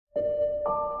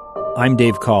I'm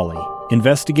Dave Cawley,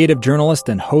 investigative journalist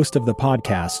and host of the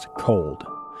podcast Cold.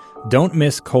 Don't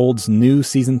miss Cold's new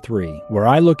Season 3, where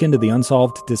I look into the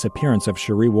unsolved disappearance of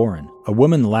Cherie Warren, a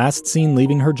woman last seen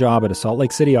leaving her job at a Salt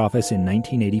Lake City office in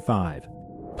 1985.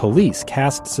 Police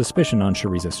cast suspicion on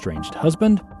Cherie's estranged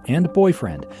husband and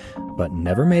boyfriend, but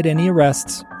never made any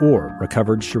arrests or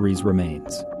recovered Cherie's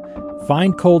remains.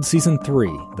 Find Cold Season 3,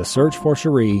 The Search for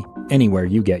Cherie, anywhere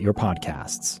you get your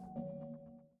podcasts.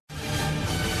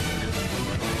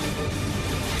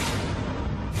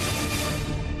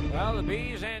 Well, the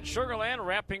Bees and Sugar Land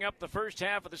wrapping up the first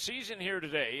half of the season here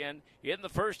today. And in the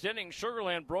first inning, Sugar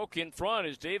Land broke in front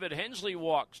as David Hensley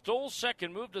walked, stole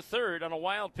second, moved to third on a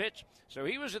wild pitch. So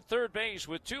he was at third base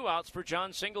with 2 outs for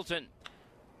John Singleton.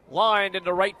 Lined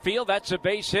into right field. That's a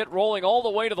base hit rolling all the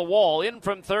way to the wall. In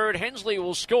from third, Hensley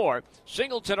will score.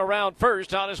 Singleton around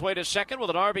first on his way to second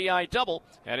with an RBI double.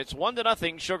 And it's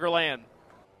 1-0 Sugar Land.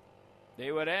 They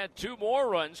would add 2 more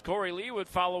runs. Corey Lee would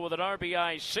follow with an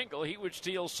RBI single. He would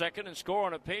steal second and score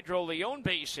on a Pedro Leon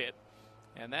base hit.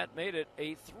 And that made it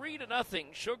a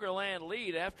 3-0 Sugar Land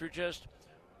lead after just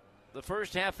the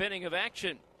first half inning of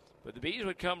action. But the Bees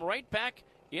would come right back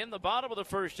in the bottom of the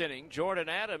first inning. Jordan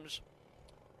Adams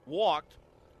walked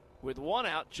with 1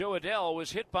 out. Joe Adell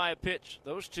was hit by a pitch.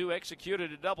 Those two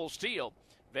executed a double steal.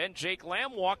 Then Jake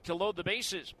Lamb walked to load the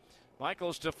bases.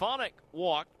 Michael Stefanik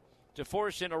walked to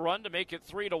force in a run to make it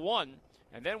 3-1.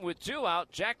 And then with 2 out,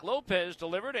 Jack Lopez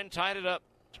delivered and tied it up.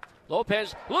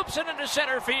 Lopez loops it into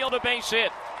center field, a base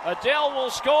hit. Adell will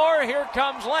score. Here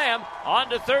comes Lamb. On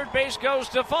to third base goes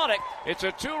Stefanik. It's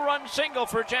a 2-run single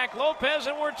for Jack Lopez,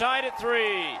 and we're tied at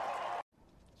 3.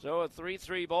 So a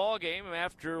 3-3 ball game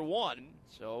after 1.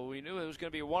 So we knew it was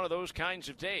going to be one of those kinds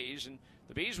of days. And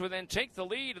the Bees would then take the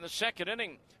lead in the second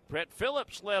inning. Brett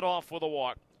Phillips led off with a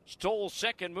walk. Stole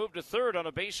second, moved to third on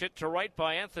a base hit to right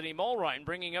by Anthony Mulrine,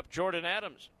 bringing up Jordan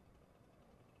Adams.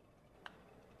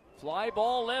 Fly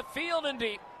ball left field and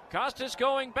deep. Costas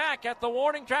going back at the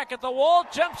warning track at the wall.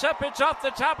 Jumps up, it's off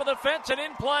the top of the fence and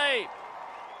in play.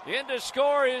 In to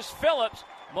score is Phillips.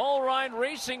 Mulrine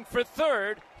racing for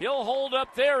third. He'll hold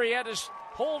up there. He had to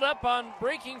hold up on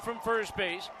breaking from first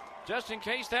base, just in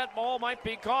case that ball might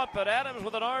be caught. But Adams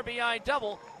with an RBI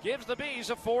double gives the Bees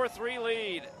a 4-3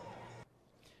 lead.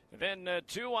 And then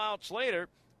 2 outs later,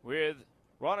 with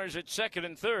runners at second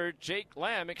and third, Jake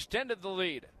Lamb extended the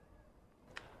lead.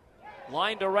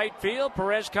 Line to right field.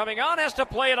 Perez coming on, has to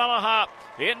play it on a hop.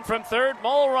 In from third,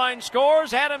 Mulrine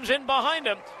scores. Adams in behind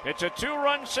him. It's a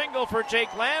 2-run single for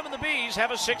Jake Lamb, and the Bees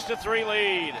have a 6-3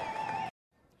 lead.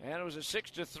 And it was a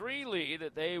 6-3 lead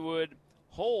that they would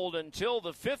hold until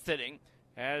the 5th inning,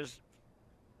 as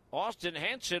Austin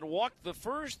Hansen walked the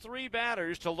first 3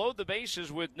 batters to load the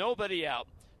bases with nobody out.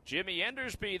 Jimmy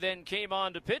Endersby then came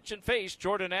on to pitch and face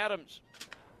Jordan Adams.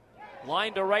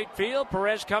 Line to right field.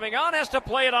 Perez coming on, has to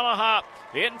play it on a hop.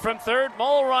 In from third,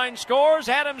 Mulrine scores.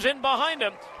 Adams in behind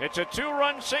him. It's a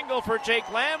 2-run single for Jake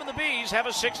Lamb, and the Bees have a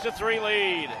 6-3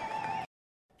 lead.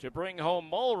 To bring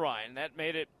home Mulrine, that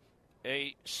made it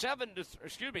a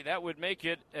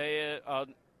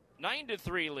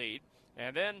 9-3 lead.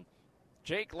 And then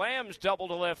Jake Lamb's double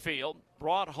to left field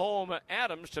brought home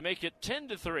Adams to make it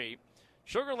 10-3.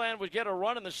 Sugar Land would get a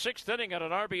run in the 6th inning on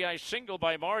an RBI single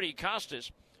by Marty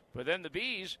Costas. But then the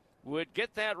Bees would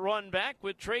get that run back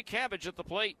with Trey Cabbage at the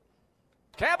plate.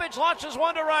 Cabbage launches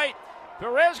one to right.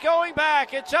 Perez going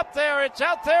back. It's up there, it's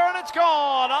out there, and it's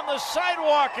gone on the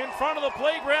sidewalk in front of the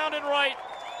playground in right.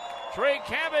 Trey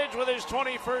Cabbage with his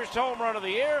 21st home run of the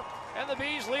year, and the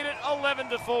Bees lead it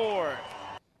 11-4.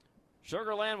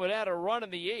 Sugar Land would add a run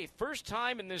in the 8th. First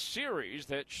time in this series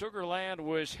that Sugar Land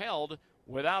was held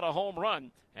without a home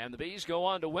run, and the Bees go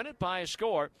on to win it by a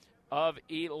score of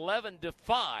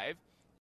 11-5.